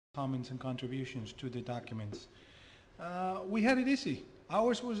comments and contributions to the documents. We had it easy.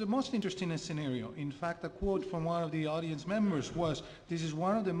 Ours was the most interesting scenario. In fact, a quote from one of the audience members was, "This is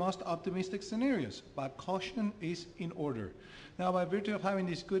one of the most optimistic scenarios, but caution is in order." Now, by virtue of having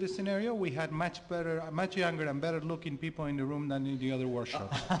this good scenario, we had much younger and better looking people in the room than in the other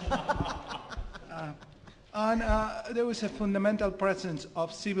workshops. And there was a fundamental presence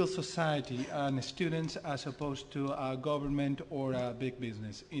of civil society and students as opposed to government or big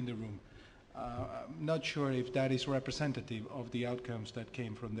business in the room. I'm not sure if that is representative of the outcomes that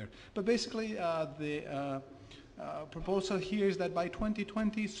came from there. But basically, the proposal here is that by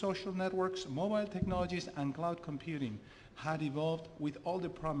 2020, social networks, mobile technologies, and cloud computing had evolved with all the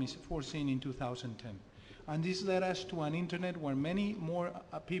promise foreseen in 2010. And this led us to an internet where many more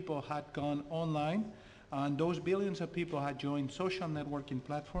people had gone online, and those billions of people had joined social networking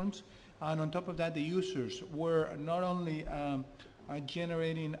platforms. And on top of that, the users were not only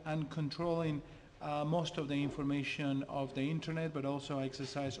generating and controlling most of the information of the internet, but also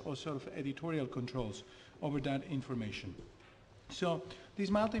exercise all sort of editorial controls over that information. So this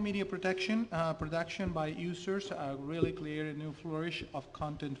multimedia production by users really created a new flourish of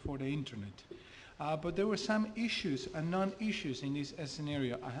content for the internet. But there were some issues and non-issues in this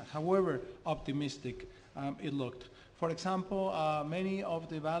scenario, however optimistic it looked. For example, many of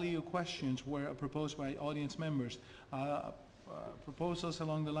the value questions were proposed by audience members. Proposals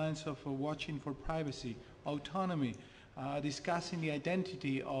along the lines of watching for privacy, autonomy, discussing the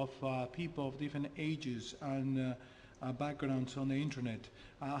identity of people of different ages and backgrounds on the internet.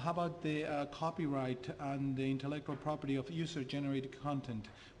 How about the copyright and the intellectual property of user-generated content?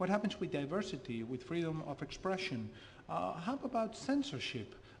 What happens with diversity, with freedom of expression? How about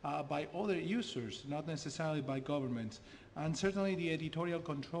censorship by other users, not necessarily by governments? And certainly the editorial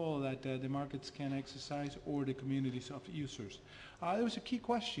control that the markets can exercise or the communities of users. There was a key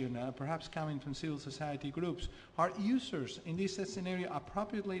question, perhaps coming from civil society groups. Are users in this scenario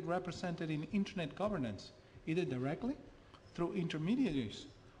appropriately represented in internet governance, either directly, through intermediaries,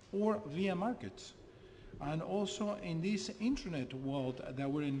 or via markets? And also in this internet world that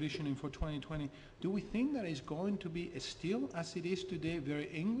we're envisioning for 2020, do we think that it's going to be still, as it is today, very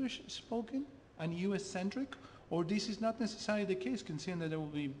English spoken and US-centric? Or this is not necessarily the case, considering that there will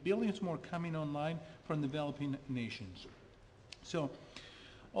be billions more coming online from developing nations. So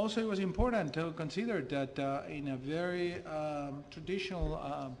also it was important to consider that in a very traditional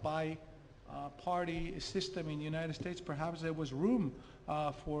bi-party system in the United States, perhaps there was room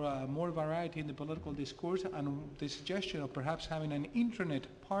for more variety in the political discourse, and the suggestion of perhaps having an internet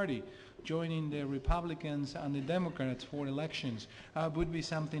party joining the Republicans and the Democrats for elections would be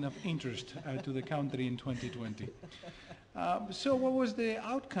something of interest to the country in 2020. So what was the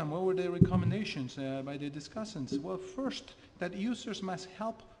outcome? What were the recommendations by the discussants? Well, first, that users must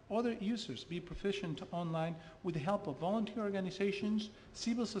help other users be proficient online with the help of volunteer organizations,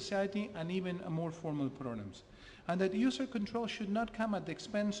 civil society, and even more formal programs. And that user control should not come at the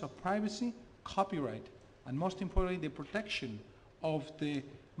expense of privacy, copyright, and most importantly, the protection of the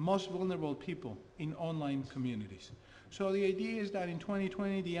most vulnerable people in online communities. So the idea is that in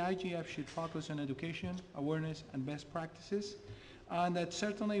 2020, the IGF should focus on education, awareness, and best practices, and that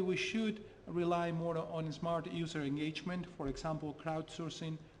certainly we should rely more on smart user engagement, for example,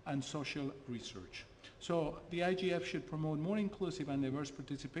 crowdsourcing and social research. So the IGF should promote more inclusive and diverse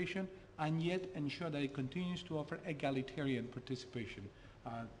participation, and yet ensure that it continues to offer egalitarian participation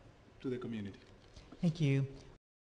to the community. Thank you.